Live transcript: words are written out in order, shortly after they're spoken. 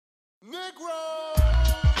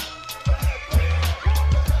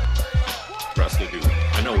Wrestler dude.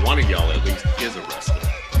 I know one of y'all at least is a wrestler.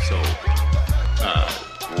 So,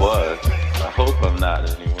 was. I hope I'm not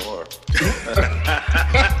anymore.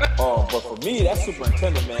 But for me, that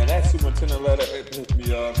superintendent, man, that superintendent letter, it pissed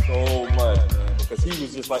me off so much, man, because he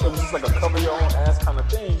was just like, it was just like a cover your own ass kind of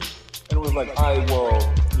thing. And it was like, all right,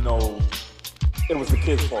 well, you know, it was the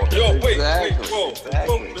kid's fault. Yo, wait,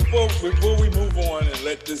 Exactly. before we move on and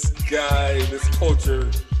let this guy, this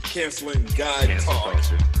culture canceling guy cancel talk.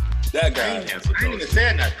 culture. That guy. Cancel I ain't even culture.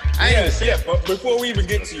 said nothing. Yeah, but before we even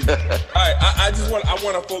get to you, all right, I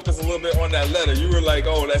want to focus a little bit on that letter. You were like,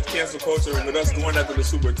 oh, that's cancel culture with us going after the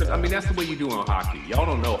superintendent. I mean, that's the way you do on hockey. Y'all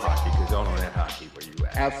don't know hockey because y'all don't have hockey where you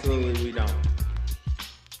at. Absolutely, we don't.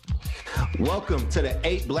 Welcome to the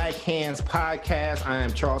 8 Black Hands podcast. I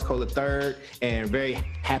am Charles Cole III and very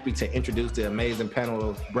happy to introduce the amazing panel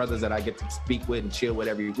of brothers that I get to speak with and chill with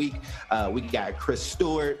every week. We got Chris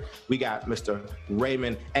Stewart, we got Mr.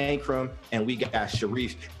 Raymond Ankrum, and we got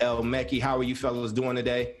Sharif El Mekki. How are you fellas doing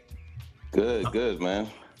today? Good, man.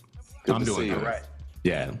 Good I'm to see doing you. all right.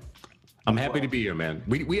 Yeah. I'm happy to be here, man.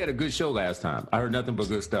 We had a good show last time. I heard nothing but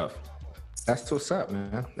good stuff. That's what's up,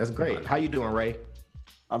 man. That's great. How you doing, Ray?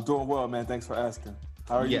 I'm doing well, man. Thanks for asking.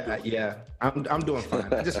 How are you doing? Yeah, I'm doing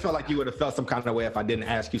fine. I just felt like you would have felt some kind of way if I didn't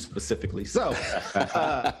ask you specifically. So,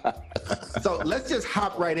 so let's just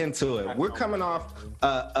hop right into it. We're coming off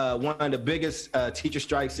one of the biggest teacher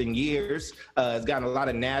strikes in years. It's gotten a lot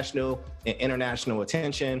of national and international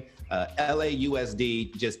attention.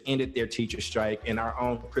 LAUSD just ended their teacher strike, and our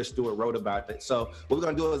own Chris Stewart wrote about it. So what we're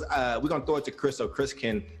gonna do is we're gonna throw it to Chris so Chris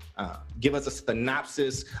can give us a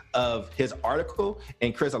synopsis of his article.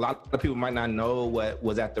 And Chris, a lot of people might not know what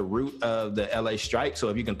was at the root of the LA strike. So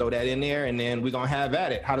if you can throw that in there, and then we're gonna have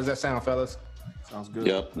at it. How does that sound, fellas? Sounds good.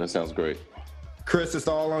 Yep, that sounds great. Chris, it's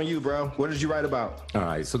all on you, bro. What did you write about? All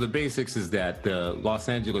right. So the basics is that the Los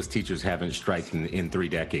Angeles teachers haven't striked in 3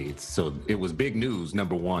 decades. So it was big news,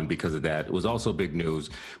 number one, because of that. It was also big news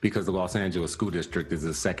because the Los Angeles School District is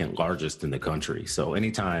the second largest in the country. So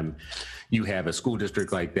anytime you have a school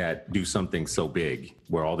district like that do something so big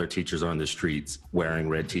where all their teachers are on the streets wearing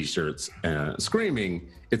red T-shirts, screaming,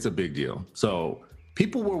 it's a big deal. So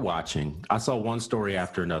people were watching. I saw one story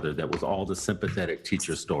after another that was all the sympathetic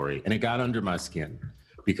teacher story, and it got under my skin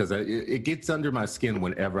because it gets under my skin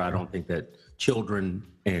whenever I don't think that children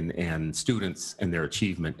and students and their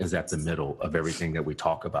achievement is at the middle of everything that we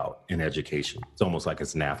talk about in education. It's almost like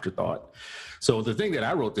it's an afterthought. So the thing that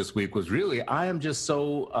I wrote this week was really, I am just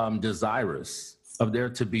so desirous of there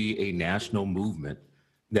to be a national movement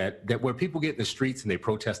that where people get in the streets and they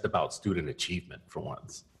protest about student achievement for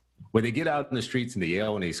once. Where they get out in the streets and they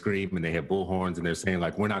yell and they scream and they have bullhorns and they're saying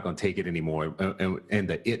like, we're not going to take it anymore. And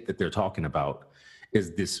the it that they're talking about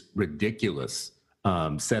is this ridiculous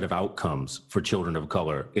set of outcomes for children of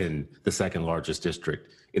color in the second largest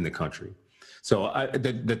district in the country. So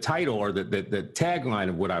the title or the tagline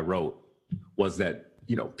of what I wrote was that,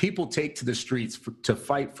 you know, people take to the streets to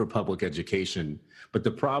fight for public education, but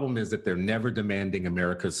the problem is that they're never demanding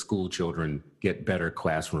America's school children get better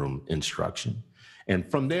classroom instruction. And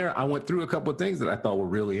from there, I went through a couple of things that I thought were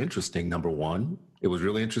really interesting. Number one, it was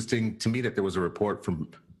really interesting to me that there was a report from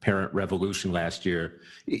Parent Revolution last year.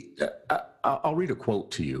 I'll read a quote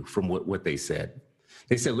to you from what they said.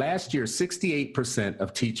 They said last year, 68%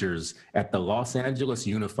 of teachers at the Los Angeles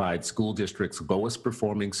Unified School District's lowest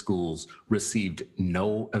performing schools received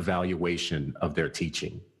no evaluation of their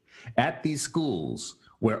teaching. At these schools,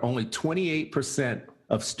 where only 28%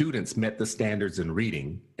 of students met the standards in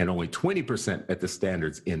reading and only 20% met the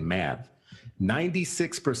standards in math,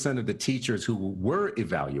 96% of the teachers who were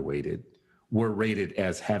evaluated were rated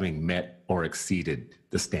as having met or exceeded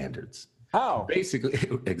the standards. How? Basically,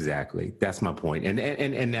 exactly. That's my point.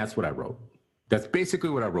 And that's what I wrote. That's basically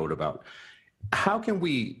what I wrote about. How can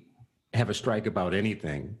we have a strike about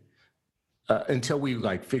anything until we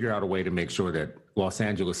like figure out a way to make sure that Los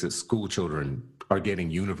Angeles' school children are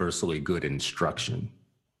getting universally good instruction?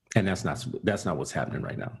 And that's not what's happening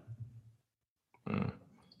right now.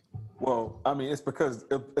 Well, I mean, it's because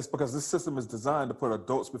this system is designed to put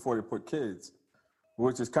adults before they put kids,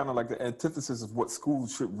 which is kind of like the antithesis of what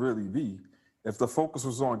schools should really be. If the focus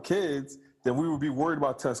was on kids, then we would be worried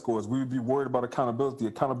about test scores. We would be worried about accountability.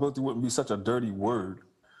 Accountability wouldn't be such a dirty word.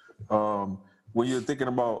 When you're thinking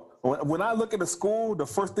about, when I look at a school, the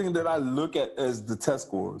first thing that I look at is the test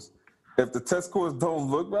scores. If the test scores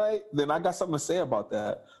don't look right, then I got something to say about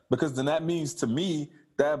that. Because then that means to me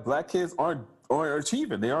that Black kids aren't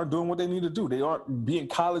achieving. They aren't doing what they need to do. They aren't being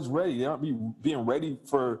college ready. They aren't being ready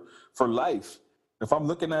for life. If I'm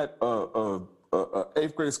looking at a a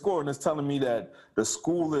 8th grade score and it's telling me that the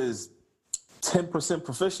school is 10%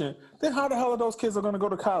 proficient, then how the hell are those kids going to go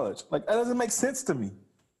to college? Like, that doesn't make sense to me.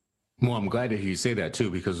 Well, I'm glad to hear you say that too,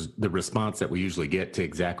 because the response that we usually get to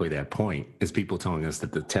exactly that point is people telling us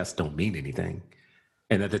that the tests don't mean anything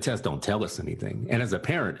and that the tests don't tell us anything. And as a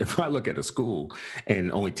parent, if I look at a school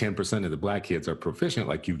and only 10% of the black kids are proficient,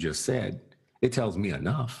 like you just said, it tells me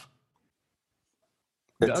enough.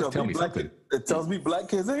 It does tell me something. It tells me black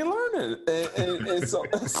kids ain't learning. And so,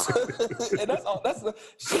 and that's all.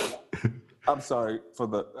 I'm sorry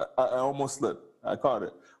for I almost slipped. I caught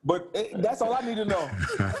it. But that's all I need to know.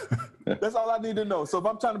 That's all I need to know. So if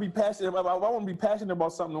I'm trying to be passionate, if I want to be passionate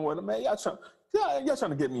about something, man, y'all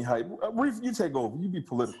trying to get me hype. Reef, you take over. You be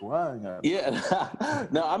political. I ain't got it. Yeah.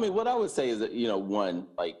 No, I mean, what I would say is that, one,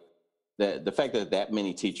 like the fact that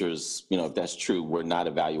many teachers, if that's true, were not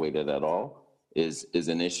evaluated at all is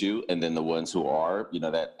an issue. And then the ones who are,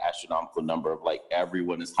 that astronomical number of like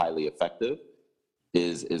everyone is highly effective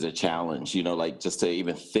is a challenge, like just to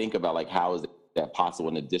even think about like how is that possible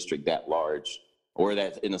in a district that large or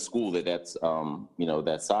that in a school that's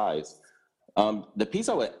that size. The piece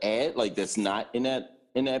I would add, like that's not in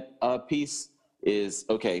that piece is,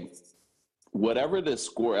 okay, whatever the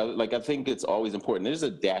score, like I think it's always important. There's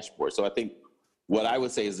a dashboard. So I think what I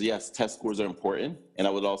would say is, yes, test scores are important. And I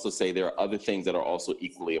would also say there are other things that are also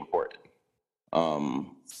equally important.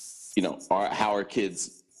 How are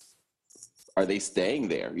kids, are they staying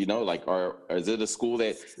there? Like, is it a school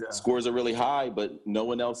that scores are really high, but no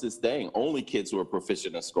one else is staying? Only kids who are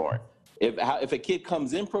proficient in scoring. If a kid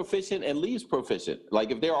comes in proficient and leaves proficient,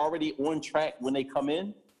 like if they're already on track when they come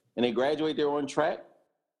in and they graduate, they're on track.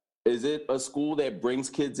 Is it a school that brings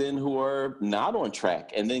kids in who are not on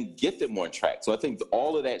track and then get them on track? So I think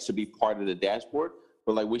all of that should be part of the dashboard,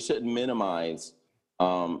 but like we shouldn't minimize,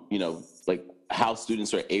 like how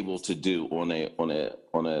students are able to do on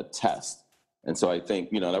a test. And so I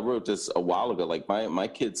think, and I wrote this a while ago, like my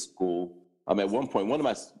kid's school, at one point, one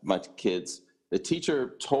of my kids, the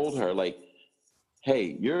teacher told her like,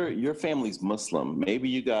 hey, your family's Muslim. Maybe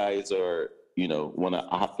you guys are, want to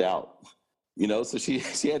opt out. So she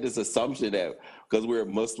had this assumption that because we're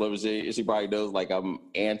Muslims, she probably knows like I'm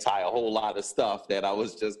anti a whole lot of stuff that I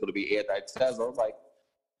was just going to be anti-test. I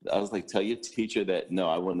was like, tell your teacher that no,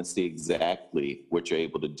 I want to see exactly what you're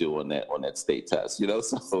able to do on that state test.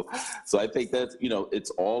 So I think that's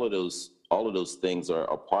it's all of those things are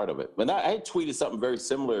a part of it. But I tweeted something very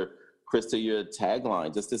similar, Chris, to your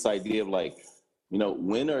tagline, just this idea of like,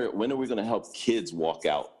 when are we going to help kids walk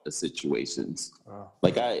out of situations?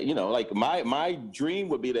 Like like my dream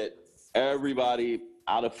would be that everybody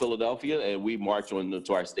out of Philadelphia and we march on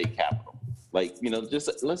to our state capitol. Like,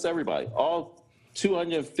 just let's everybody, all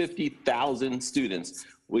 250,000 students,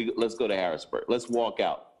 let's go to Harrisburg. Let's walk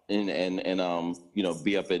out and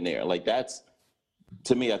be up in there. Like that's,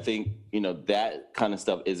 to me, I think, that kind of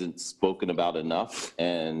stuff isn't spoken about enough.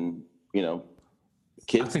 And,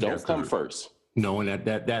 kids don't come first. No, and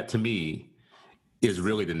that to me is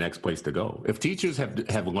really the next place to go. If teachers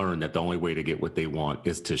have learned that the only way to get what they want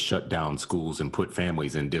is to shut down schools and put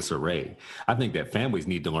families in disarray, I think that families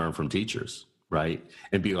need to learn from teachers, right?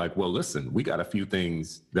 And be like, well, listen, we got a few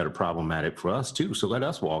things that are problematic for us too, so let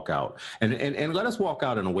us walk out. And let us walk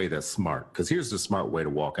out in a way that's smart, because here's the smart way to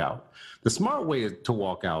walk out. The smart way to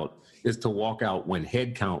walk out is to walk out when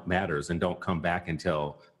head count matters and don't come back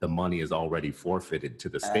until the money is already forfeited to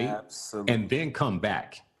the state. Absolutely. And then come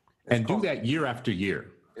back and do that year after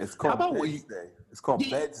year. It's called Beds Day. It's called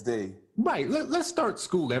Beds Day. Right. Let's start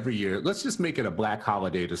school every year. Let's just make it a black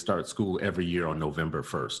holiday to start school every year on November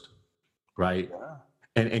 1st. Right.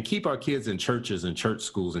 Yeah. And keep our kids in churches and church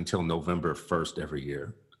schools until November 1st every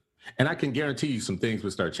year. And I can guarantee you some things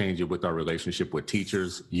will start changing with our relationship with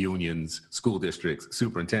teachers, unions, school districts,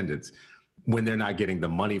 superintendents, when they're not getting the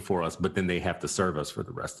money for us, but then they have to serve us for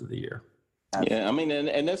the rest of the year. Yeah, I mean,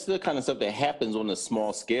 and that's the kind of stuff that happens on a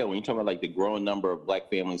small scale. When you talk about like the growing number of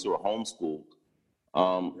black families who are homeschooled,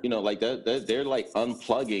 like that, they're like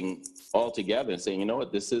unplugging altogether and saying, you know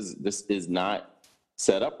what, this is not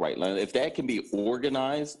set up right. Like, if that can be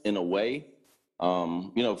organized in a way,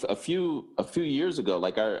 a few years ago,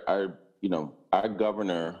 like our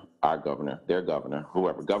governor,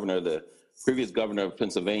 the previous governor of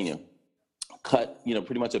Pennsylvania cut,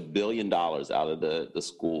 pretty much $1 billion out of the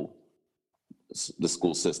school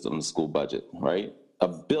system, the school budget, right?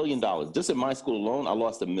 $1 billion. Just in my school alone, I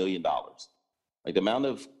lost $1 million. Like the amount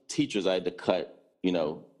of teachers I had to cut,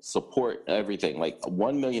 support everything, like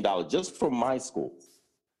 $1 million just from my school.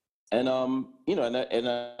 And,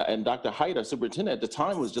 and Dr. Haidt, our superintendent at the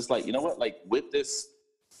time, was just like, you know what, like with this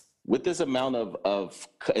amount of,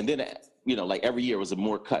 and then like every year was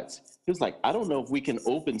more cuts. He was like, I don't know if we can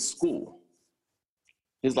open school.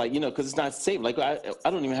 He's like, because it's not safe. Like, I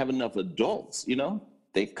don't even have enough adults,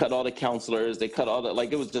 They cut all the counselors. They cut all the,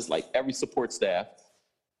 like, it was just like every support staff.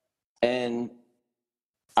 And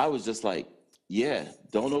I was just like, yeah,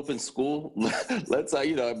 don't open school. Let's,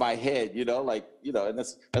 in my head, and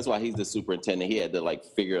that's why he's the superintendent. He had to like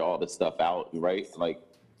figure all this stuff out, right? Like,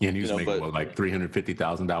 and he was making like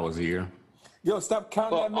 $350,000 a year. Yo, stop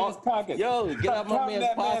counting that man's pockets. Yo, get out my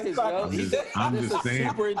man's pockets, yo. I'm just saying.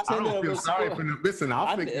 I don't feel sorry for them. Listen,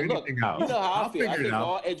 I'll figure anything out. You know how I feel. I think out.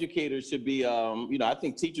 all educators should be, I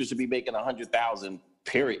think teachers should be making $100,000.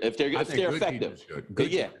 Period. If they're effective,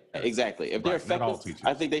 yeah, exactly. If they're effective,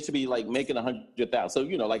 I think they should be like making $100,000. So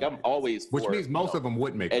like I'm always for, which means most of them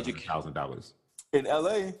would make $100,000 in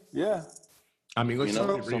LA. Yeah, I mean, let's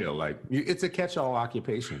be real. Like it's a catch-all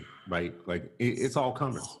occupation, right? Like it's all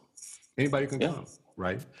comers. Anybody can come,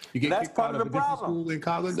 right? You get that's part of the problem. School in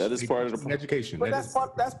college. That is part of the problem. Education. But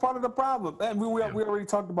that's part of the problem. And we already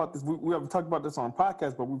talked about this. We haven't talked about this on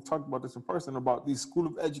podcast, but we've talked about this in person about these school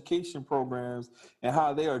of education programs and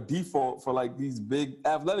how they are default for like these big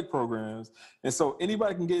athletic programs. And so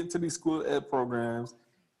anybody can get into these school ed programs.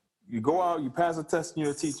 You go out, you pass a test, and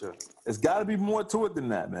you're a teacher. It's got to be more to it than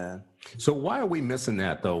that, man. So why are we missing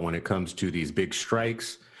that though when it comes to these big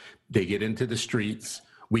strikes? They get into the streets.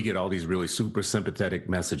 We get all these really super sympathetic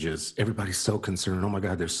messages. Everybody's so concerned. Oh my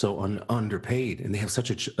God, they're so underpaid, and they have such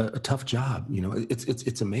a tough job.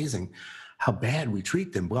 It's amazing how bad we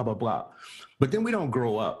treat them. Blah blah blah. But then we don't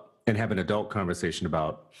grow up and have an adult conversation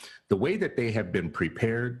about the way that they have been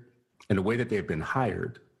prepared, and the way that they have been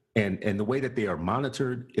hired, and the way that they are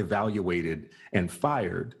monitored, evaluated, and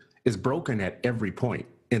fired is broken at every point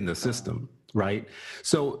in the system, right?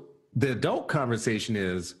 So the adult conversation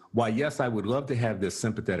is, why, yes, I would love to have this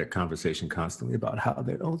sympathetic conversation constantly about how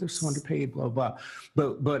they're so underpaid, blah, blah.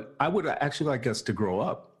 But I would actually like us to grow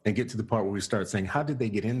up and get to the part where we start saying, how did they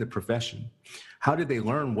get in the profession? How did they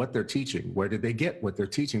learn what they're teaching? Where did they get what they're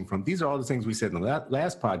teaching from? These are all the things we said in the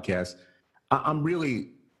last podcast. I'm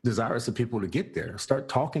really desirous of people to get there, start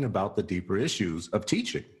talking about the deeper issues of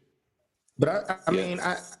teaching. But I mean,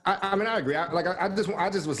 I agree. I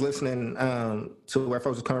just was listening to where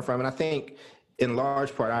folks are coming from, and I think in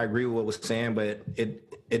large part I agree with what was saying, but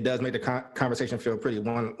it does make the conversation feel pretty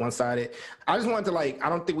one-sided. I just wanted to I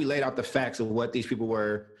don't think we laid out the facts of what these people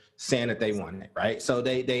were saying that they wanted, right? So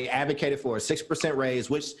they advocated for a 6% raise,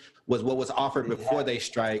 which was what was offered before they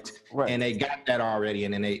striked, right. And they got that already,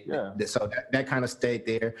 and then so that kind of stayed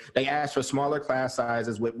there. They asked for smaller class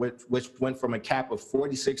sizes, which went from a cap of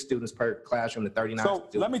 46 students per classroom to 39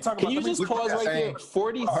 students. Let me talk about. Can you just pause right there?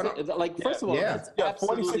 40, first of all, that's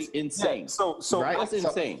absolutely insane. So right? That's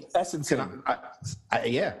insane. That's insane.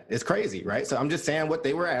 Yeah, it's crazy, right? So I'm just saying what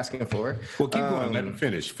they were asking for. Well, keep going. Let them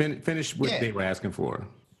finish. Finish what they were asking for.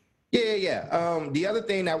 Yeah. The other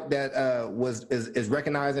thing that is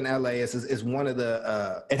recognized in LA is one of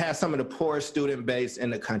the it has some of the poorest student base in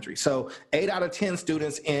the country. So 8 out of 10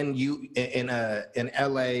 students in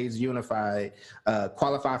LA's Unified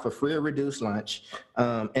qualify for free or reduced lunch,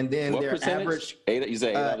 and then what their percentage? average 8. You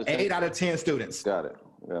say 8 out of 10. 8 out of 10 students. Got it.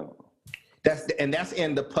 Yeah. That's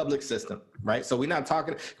in the public system, right? So we're not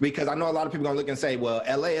talking, because I know a lot of people are going to look and say, well,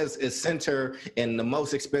 LA is center in the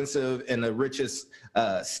most expensive and the richest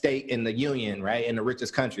state in the union, right? In the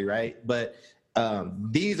richest country, right? But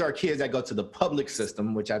these are kids that go to the public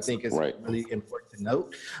system, which I think is really important to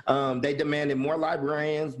note. They demanded more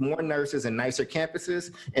librarians, more nurses, and nicer campuses.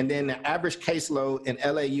 And then the average caseload in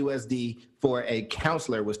LAUSD for a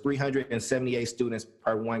counselor was 378 students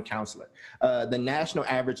per one counselor. The national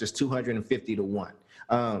average is 250 to 1.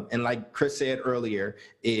 And like Chris said earlier,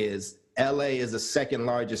 LA is the second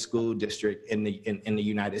largest school district in the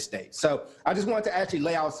United States. So I just wanted to actually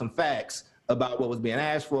lay out some facts about what was being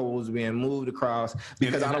asked for, what was being moved across,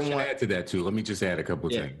 because I don't want to add to that too. Let me just add a couple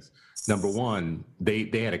of things. Number one, they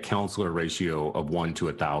had a counselor ratio of 1 to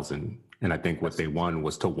 1,000, and I think what they won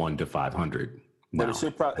was to 1 to 500. But it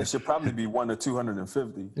should probably be 1 to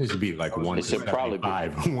 250. It should be like 1 to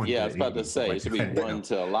 75. Yeah, I was about to say it should be 1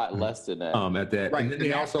 to a lot less than that. At that, right. And then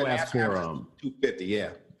they also asked for 250. Yeah.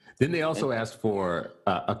 Then they also asked for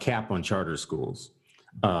a cap on charter schools.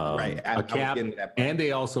 Right. A cap, and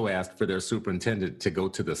they also asked for their superintendent to go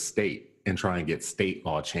to the state and try and get state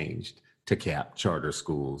law changed to cap charter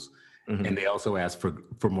schools. Mm-hmm. And they also asked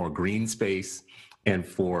for more green space and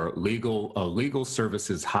for legal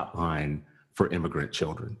services hotline for immigrant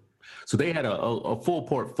children. So they had a full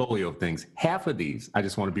portfolio of things. Half of these, I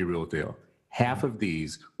just want to be real with you, half of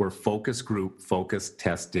these were focus group, focus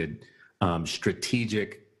tested,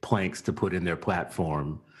 strategic planks to put in their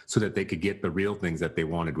platform so that they could get the real things that they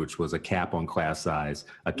wanted, which was a cap on class size,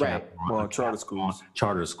 a cap on charter schools.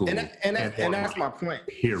 Charter schools. And that's my point.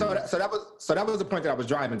 So that was the point that I was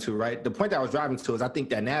driving to, right? The point that I was driving to is I think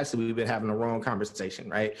that nationally we've been having the wrong conversation,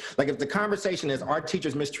 right? Like if the conversation is, are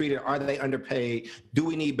teachers mistreated? Are they underpaid? Do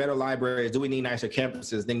we need better libraries? Do we need nicer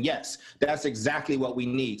campuses? Then yes, that's exactly what we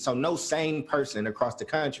need. So no sane person across the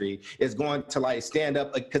country is going to like stand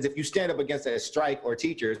up, because if you stand up against a strike or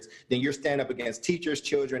teachers, then you're standing up against teachers,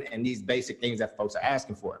 children, and these basic things that folks are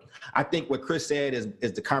asking for. I think what Chris said is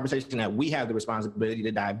the conversation that we have the responsibility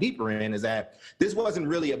to dive deeper in, is that this wasn't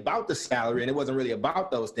really about the salary and it wasn't really about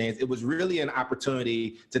those things. It was really an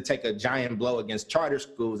opportunity to take a giant blow against charter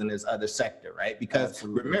schools in this other sector, right? Because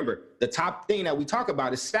remember, the top thing that we talk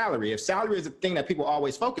about is salary. If salary is the thing that people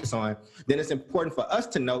always focus on, then it's important for us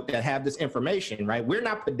to note that have this information, right? We're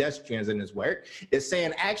not pedestrians in this work. It's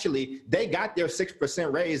saying actually they got their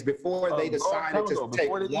 6% raise before they decided to take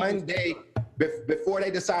 1 day, before they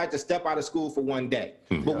decided to step out of school for 1 day.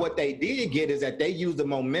 But what they did get is that they used the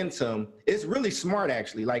momentum. It's really smart,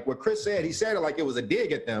 actually. Like what Chris said, he said it like it was a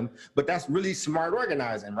dig at them, but that's really smart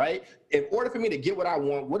organizing, right? In order for me to get what I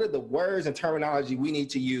want, what are the words and terminology we need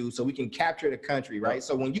to use so we can capture the country, right?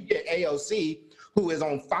 So when you get AOC, who is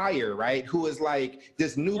on fire, right? Who is like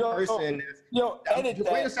this new person.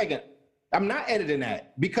 Wait a second. I'm not editing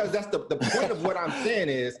that, because that's the point of what I'm saying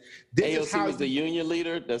is this AOC is how was the union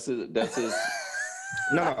leader. That's his.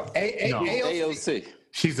 No. AOC.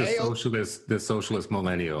 She's a socialist, the socialist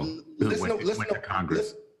millennial who went to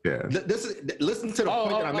Congress. Listen to the point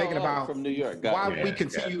that I'm making about from New York.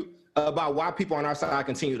 Why people on our side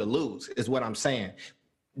continue to lose is what I'm saying.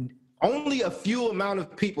 Only a few amount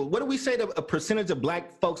of people, what do we say a percentage of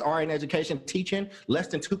black folks are in education teaching? Less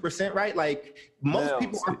than 2%, right? Like most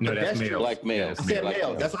people are pedestrians. Black males. I said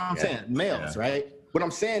males, that's what I'm saying, males, right? What I'm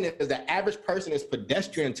saying is the average person is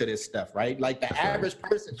pedestrian to this stuff, right? Like the average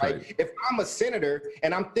person, right? If I'm a senator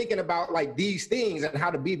and I'm thinking about like these things and how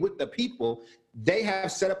to be with the people, they have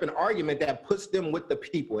set up an argument that puts them with the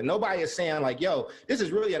people. And nobody is saying like, yo, this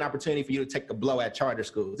is really an opportunity for you to take a blow at charter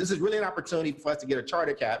schools. This is really an opportunity for us to get a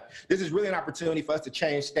charter cap. This is really an opportunity for us to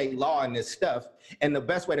change state law and this stuff. And the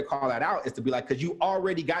best way to call that out is to be like, because you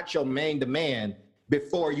already got your main demand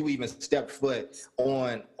before you even stepped foot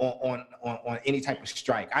on any type of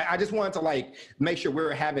strike. I just wanted to like make sure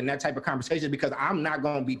we're having that type of conversation, because I'm not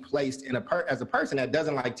going to be placed in as a person that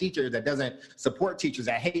doesn't like teachers, that doesn't support teachers,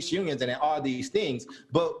 that hates unions and all these things.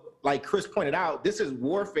 But like Chris pointed out, this is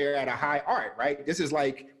warfare at a high art, right? This is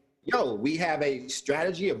like, yo, we have a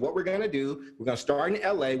strategy of what we're going to do. We're going to start in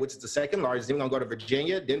LA, which is the second largest. Then we're going to go to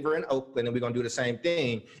Virginia, Denver, and Oakland, and we're going to do the same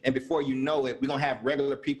thing. And before you know it, we're going to have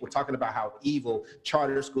regular people talking about how evil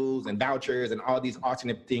charter schools and vouchers and all these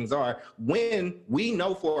alternate things are, when we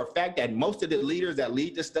know for a fact that most of the leaders that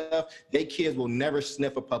lead this stuff, their kids will never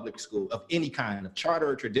sniff a public school of any kind, of charter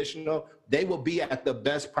or traditional. They will be at the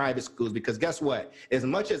best private schools, because guess what? As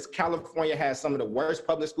much as California has some of the worst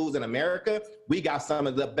public schools in America, we got some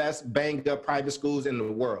of the best banged up private schools in the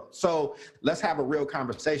world. So let's have a real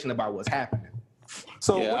conversation about what's happening.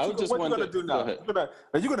 So what you gonna do now?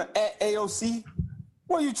 Are you gonna add AOC?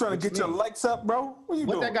 What are you trying to get your likes up, bro? What you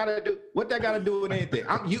doing? What that gotta do with anything?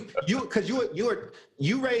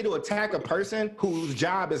 You ready to attack a person whose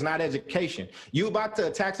job is not education. You about to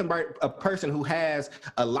attack a person who has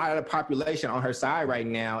a lot of the population on her side right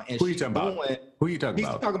now. And who are you talking about? Who are you talking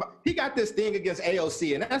about? He got this thing against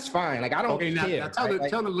AOC, and that's fine. Like I don't care. Tell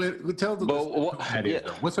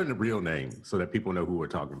what's her real name so that people know who we're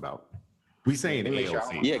talking about. We saying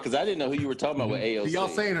AOC. Yeah, because I didn't know who you were talking about with AOC. Y'all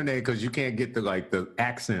saying her name because you can't get the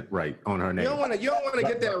accent right on her name. You don't want to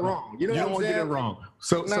get that wrong. You know what I'm saying? Get it wrong.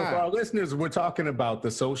 So for our listeners, we're talking about the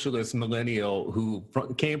socialist millennial who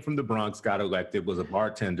came from the Bronx, got elected, was a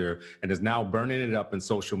bartender, and is now burning it up in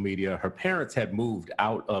social media. Her parents had moved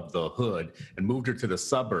out of the hood and moved her to the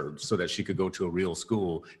suburbs so that she could go to a real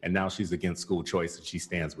school. And now she's against school choice and she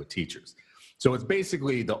stands with teachers. So it's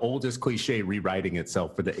basically the oldest cliche rewriting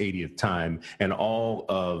itself for the 80th time, and all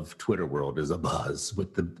of Twitter world is abuzz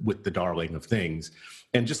with the darling of things.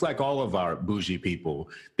 And just like all of our bougie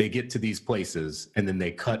people, they get to these places and then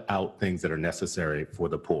they cut out things that are necessary for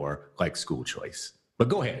the poor, like school choice. But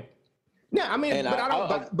go ahead. Yeah, I mean,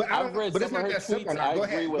 I've read some of her tweets. I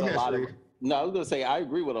agree with a lot of. No, I was gonna say I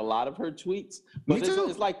agree with a lot of her tweets. But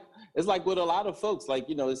it's like with a lot of folks, like,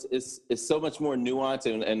 you know, it's so much more nuanced,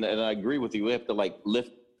 and I agree with you. We have to like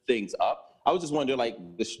lift things up. I was just wondering, like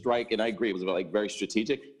the strike, and I agree, it was like very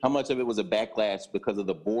strategic. How much of it was a backlash because of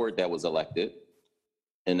the board that was elected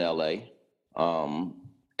in LA?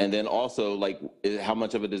 And then also, like, how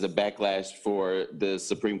much of it is a backlash for the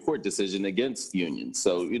Supreme Court decision against unions?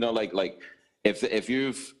 So, you know, like if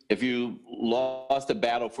you lost a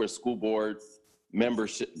battle for school board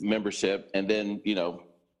membership, and then, you know,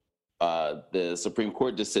 the Supreme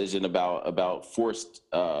Court decision about forced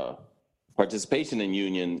participation in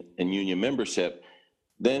union membership,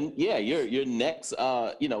 then yeah, your next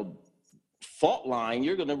you know, fault line,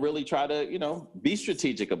 you're going to really try to, you know, be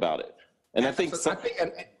strategic about it. And I think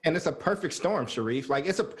and it's a perfect storm, Sharif. Like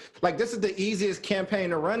this is the easiest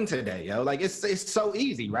campaign to run today, yo. Like it's so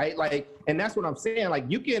easy, right? Like, and that's what I'm saying. Like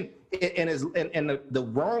you can, and the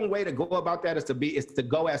wrong way to go about that is to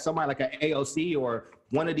go at somebody like an AOC or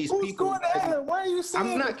one of these Who's people. going at? Why are you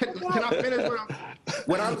saying? I'm not. Can I finish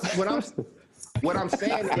what I'm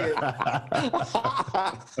saying is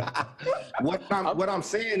what I'm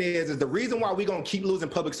saying is the reason why we're gonna keep losing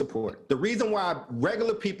public support. The reason why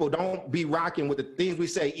regular people don't be rocking with the things we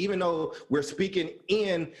say, even though we're speaking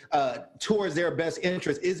in towards their best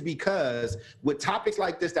interest, is because with topics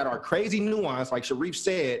like this that are crazy nuanced, like Sharif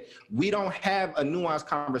said, we don't have a nuanced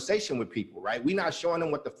conversation with people, right? We're not showing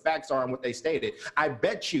them what the facts are and what they stated. I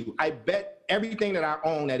bet everything that I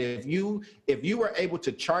own that if you were able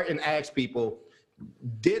to chart and ask people,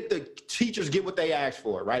 did the teachers get what they asked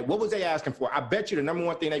for, right? What was they asking for? I bet you the number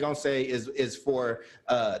one thing they're gonna say is for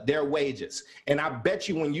their wages. And I bet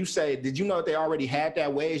you when you say, did you know that they already had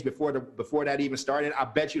that wage before that even started? I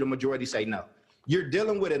bet you the majority say no. You're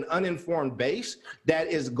dealing with an uninformed base that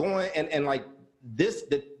is going and like this,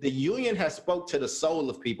 the union has spoke to the soul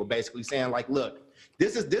of people, basically saying like, look,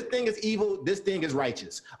 this thing is evil. This thing is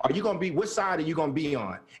righteous. Are you going to be, which side are you going to be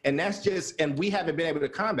on? And that's just, and we haven't been able to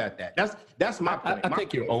combat that. That's my point. I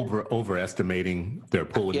think you're overestimating their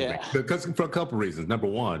pull. Yeah. Because for a couple reasons. Number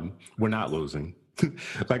one, we're not losing.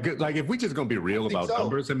 like if we just going to be real about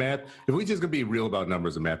numbers and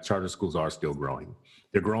math, charter schools are still growing.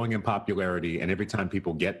 They're growing in popularity, and every time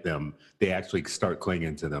people get them, they actually start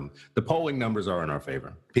clinging to them. The polling numbers are in our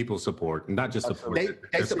favor. People support, and not just support. They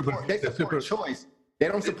support choice. They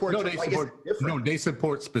don't support. They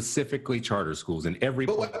support specifically charter schools, and every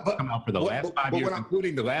poll come out for the last 5 years,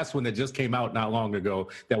 including the last one that just came out not long ago.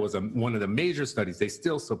 That was one of the major studies. They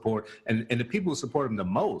still support, and the people who support them the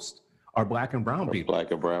most are black and brown people.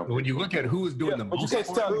 Black and brown. When you look at who is doing the most, you can't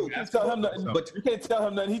tell him nothing. But you can't tell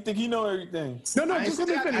him nothing. He think he know everything. No, just let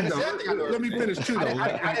me finish. Let me finish too. And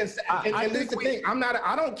this is the thing.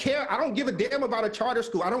 I don't care. I don't give a damn about a charter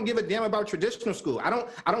school. I don't give a damn about traditional school. I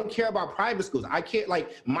don't care about private schools. I can't,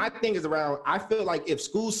 like, my thing is around, I feel like if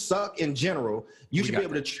schools suck in general, you should be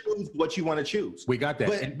able to choose what you want to choose. We got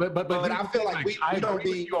that. But I feel like we don't be.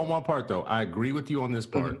 With you on one part though. I agree with you on this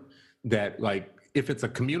part that, like, if it's a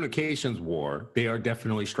communications war, they are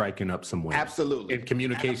definitely striking up some wins. Absolutely. In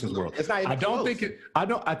communications world. It's not even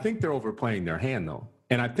I think they're overplaying their hand though.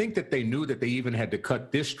 And I think that they knew that they even had to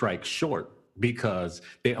cut this strike short because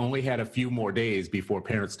they only had a few more days before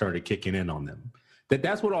parents started kicking in on them.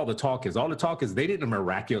 That's what all the talk is. All the talk is they didn't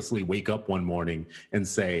miraculously wake up one morning and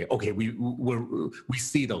say, okay, we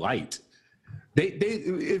see the light.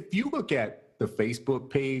 If you look at the Facebook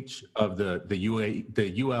page of the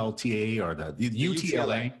ULTA or the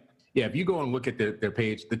UTLA. Yeah, if you go and look at their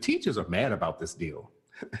page, the teachers are mad about this deal.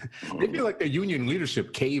 They feel like their union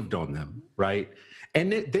leadership caved on them, right?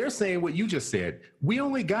 And they're saying what you just said. We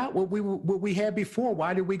only got what we had before.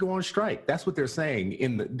 Why did we go on strike? That's what they're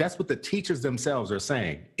saying. That's what the teachers themselves are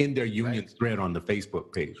saying in their union thread on the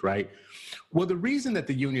Facebook page, right? Well, the reason that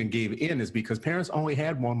the union gave in is because parents only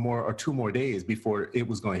had 1 more or 2 more days before it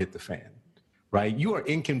was going to hit the fan. Right? You are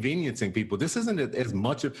inconveniencing people. This isn't as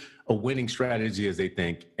much of a winning strategy as they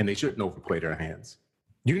think, and they shouldn't overplay their hands.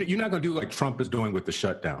 You're not going to do like Trump is doing with the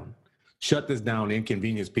shutdown. Shut this down,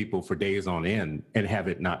 inconvenience people for days on end, and have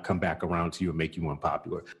it not come back around to you and make you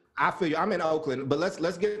unpopular. I feel you. I'm in Oakland, but let's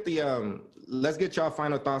get y'all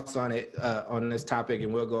final thoughts on it on this topic,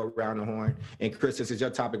 and we'll go around the horn. And Chris, this is your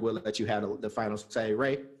topic. We'll let you have the final say.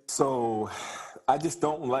 Ray. So, I just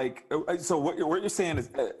don't like. So what you're saying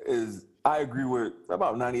is I agree with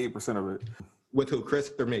about 98% of it. With who,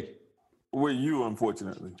 Chris or me? With you,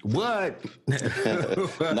 unfortunately. What?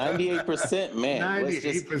 98%, man.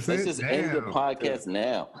 98%. Let's just end the podcast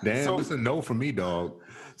now. Damn, it's a no for me, dog.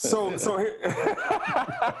 So here,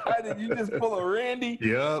 did you just pull a Randy?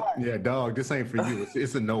 Yep. Yeah, dog. This ain't for you.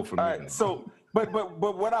 It's a no for me. All right. So, but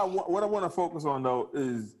what I want to focus on though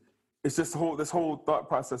is it's just this whole thought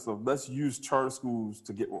process of let's use charter schools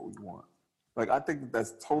to get what we want. Like, I think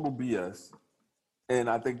that's total BS, and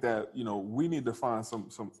I think that we need to find some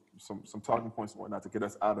talking points and whatnot to get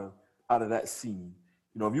us out of that scene.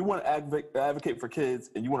 You know, if you want to advocate for kids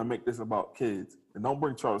and you want to make this about kids, then don't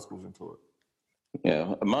bring charter schools into it.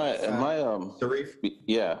 Yeah, Sharif?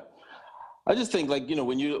 yeah. I just think, like, you know,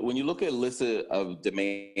 when you look at a list of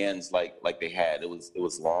demands like they had, it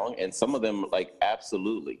was long, and some of them, like,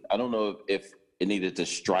 absolutely. I don't know if it needed to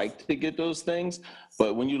strike to get those things,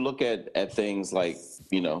 but when you look at things like,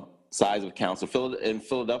 you know, size of council, in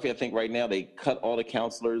Philadelphia, I think right now they cut all the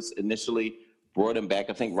counselors initially, brought them back.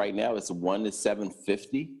 I think right now it's 1 to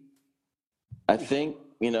 750. I think,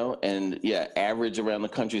 you know, and yeah, average around the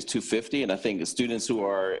country is 250. And I think the students who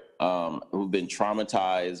are who've been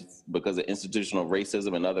traumatized because of institutional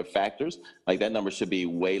racism and other factors, like that number should be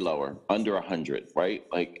way lower, under 100, right?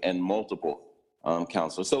 Like, and multiple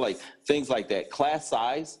counselors. So like things like that. Class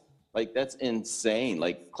size, like that's insane.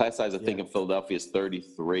 Like class size, I think in Philadelphia is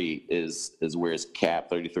 33 is where it's capped,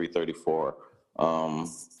 33, 34. And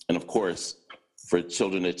of course, for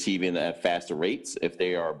children achieving at faster rates, if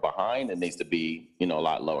they are behind, it needs to be, you know, a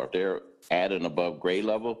lot lower. If they're at an above grade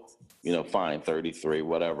level, you know, fine, 33,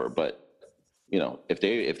 whatever. But, you know, if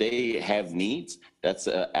they have needs, that's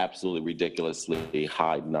an absolutely ridiculously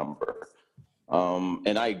high number.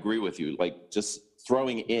 And I agree with you. Like just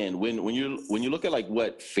throwing in when you look at like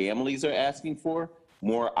what families are asking for,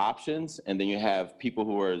 more options, and then you have people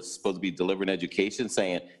who are supposed to be delivering education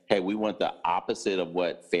saying, hey, we want the opposite of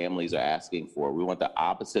what families are asking for. We want the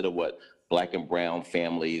opposite of what Black and brown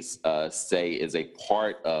families say is a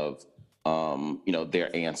part of, you know,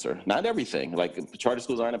 their answer. Not everything, like charter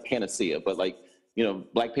schools aren't a panacea, but like, you know,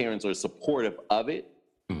 Black parents are supportive of it.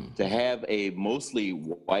 To have a mostly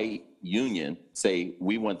white union say,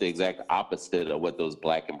 we want the exact opposite of what those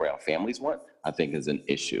Black and brown families want, I think is an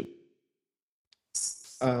issue.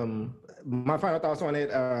 My final thoughts on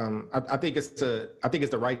it. I think it's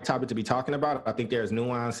the right topic to be talking about. I think there's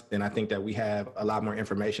nuance, and I think that we have a lot more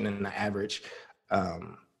information than the average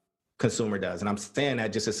consumer does. And I'm saying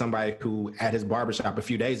that just as somebody who at his barbershop a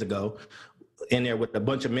few days ago, in there with a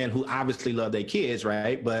bunch of men who obviously love their kids,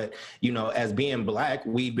 right? But, you know, as being Black,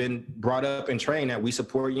 we've been brought up and trained that we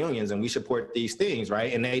support unions and we support these things,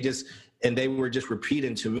 right? And they were just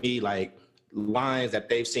repeating to me like lines that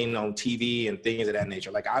they've seen on TV and things of that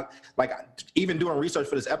nature. Like even doing research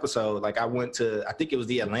for this episode, like I went to, I think it was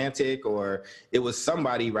The Atlantic or it was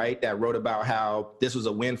somebody, right, that wrote about how this was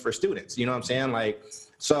a win for students. You know what I'm saying? Like,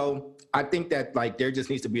 so I think that like there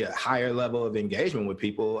just needs to be a higher level of engagement with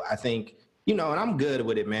people. I think, you know, and I'm good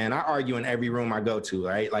with it, man. I argue in every room I go to,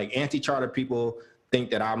 right? Like anti-charter people think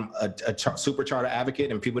that I'm a super charter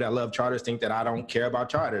advocate, and people that love charters think that I don't care about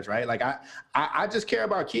charters, right? Like I just care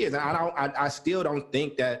about kids, and I still don't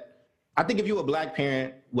think that. I think if you're a Black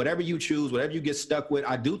parent, whatever you choose, whatever you get stuck with,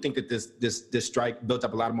 I do think that this strike built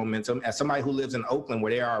up a lot of momentum. As somebody who lives in Oakland,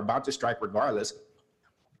 where they are about to strike regardless,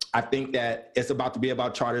 I think that it's about to be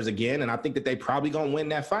about charters again, and I think that they probably gonna win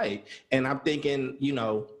that fight. And I'm thinking, you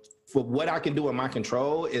know, for what I can do in my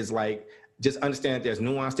control is like, just understand that there's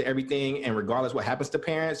nuance to everything, and regardless what happens to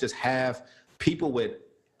parents, just have people with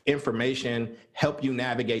information help you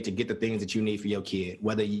navigate to get the things that you need for your kid,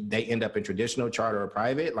 whether they end up in traditional, charter, or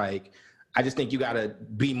private. Like, I just think you got to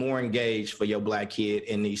be more engaged for your Black kid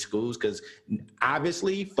in these schools, because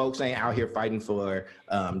obviously folks ain't out here fighting for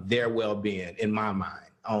their well-being, in my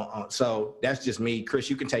mind. So that's just me. Chris,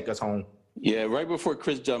 you can take us home. Yeah, right before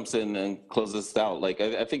Chris jumps in and closes us out, like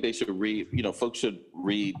I think they should read, you know, folks should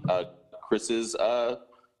read Chris's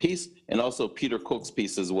piece and also Peter Cook's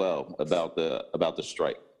piece as well about the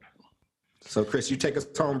strike. So Chris, you take us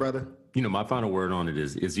home, brother. You know, my final word on it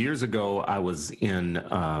is years ago I was in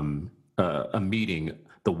a meeting,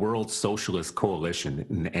 the World Socialist Coalition,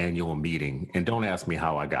 an annual meeting, and don't ask me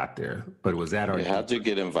how I got there, but it was at our. How'd you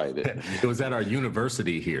get invited? It was at our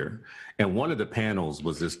university here, and one of the panels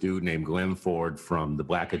was this dude named Glenn Ford from the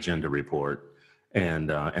Black Agenda Report and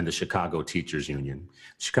the Chicago Teachers Union.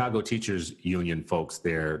 Chicago Teachers Union folks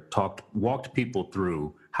there walked people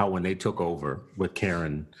through how when they took over with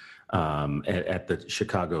Karen at the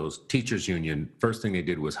Chicago's Teachers Union, first thing they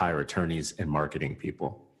did was hire attorneys and marketing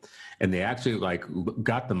people. And they actually like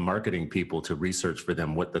got the marketing people to research for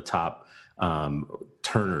them what the top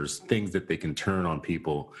turners, things that they can turn on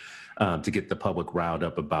people to get the public riled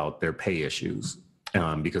up about their pay issues.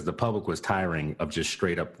 Because the public was tiring of just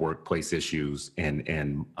straight up workplace issues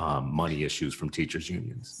and money issues from teachers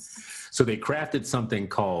unions. So they crafted something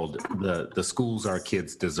called the Schools Our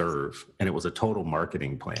Kids Deserve, and it was a total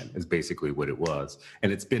marketing plan is basically what it was.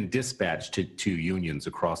 And it's been dispatched to unions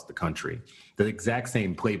across the country. The exact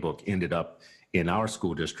same playbook ended up in our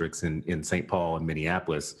school districts in St. Paul and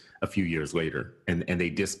Minneapolis a few years later. And they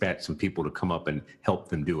dispatched some people to come up and help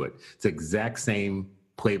them do it. It's the exact same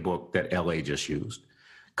playbook that LA just used.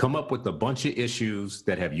 come up with a bunch of issues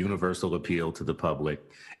that have universal appeal to the public,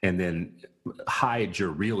 and then hide your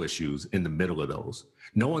real issues in the middle of those.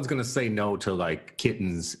 No one's going to say no to like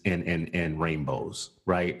kittens and rainbows,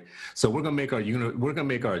 right? So we're going to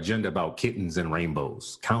make our agenda about kittens and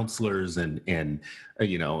rainbows, counselors and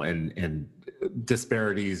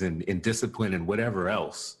disparities in discipline and whatever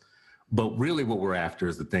else. But really what we're after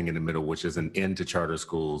is the thing in the middle, which is an end to charter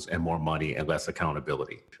schools and more money and less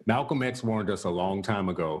accountability. Malcolm X warned us a long time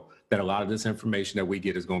ago that a lot of this information that we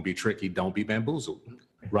get is going to be tricky. Don't be bamboozled,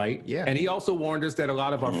 right? Yeah. And he also warned us that a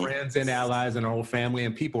lot of our friends and allies and our whole family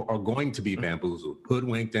and people are going to be bamboozled,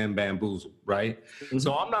 hoodwinked and bamboozled, right?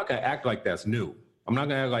 So I'm not going to act like that's new. I'm not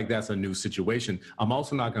going to act like that's a new situation. I'm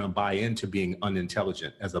also not going to buy into being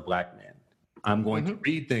unintelligent as a Black man. I'm going to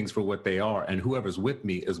read things for what they are, and whoever's with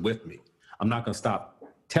me is with me. I'm not going to stop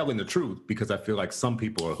telling the truth because I feel like some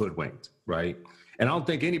people are hoodwinked, right? And I don't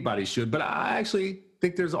think anybody should, but I actually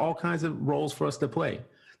think there's all kinds of roles for us to play.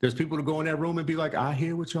 There's people to go in that room and be like, I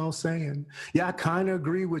hear what y'all saying. Yeah, I kind of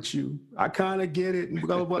agree with you. I kind of get it. And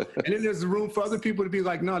blah, blah, blah. And then there's room for other people to be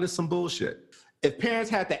like, no, this is some bullshit. If parents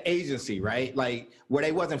had the agency, right, like where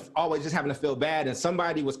they wasn't always just having to feel bad, and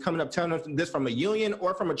somebody was coming up telling them this from a union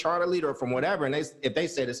or from a charter leader or from whatever, and if they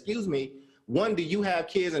said, excuse me, one, do you have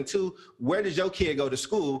kids? And two, where does your kid go to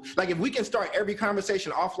school? Like if we can start every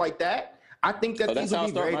conversation off like that, I think that that's how I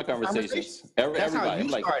start my conversations. That's how you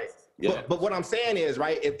started. Yeah. But what I'm saying is,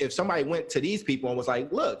 right, if somebody went to these people and was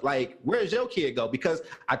like, look, like, where's your kid go? Because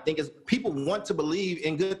I think people want to believe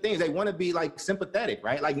in good things. They want to be like sympathetic,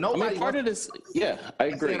 right? Like nobody. I mean, part of this, yeah, I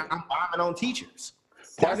agree. I'm bombing on teachers.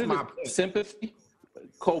 Part of the sympathy,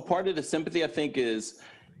 Cole, part of the sympathy I think is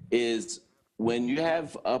when you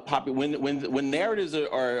have a when narratives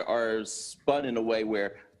are spun in a way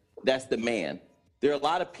where that's the man. There are a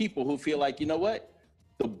lot of people who feel like, you know what,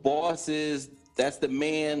 the boss that's the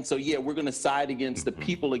man. So yeah, we're going to side against the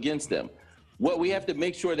people against them. What we have to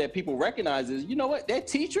make sure that people recognize is, you know what, that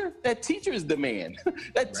teacher is the man.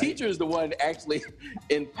 That teacher is the one actually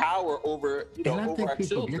in power over, over our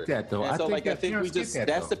children. Get that, though. And so I think we just,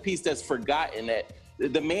 that's the piece that's forgotten, that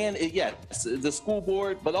the man, yes, the school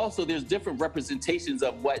board, but also there's different representations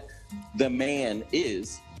of what the man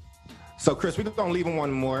is. So Chris, we're going to leave him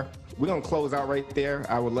one more. We're going to close out right there.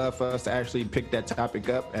 I would love for us to actually pick that topic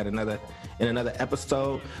up in another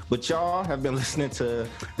episode. But y'all have been listening to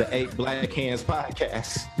the 8 Black Hands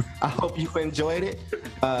podcast. I hope you enjoyed it.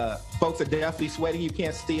 Folks are definitely sweating. You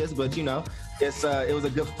can't see us, but it was a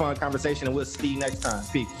good, fun conversation, and we'll see you next time.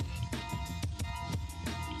 Peace.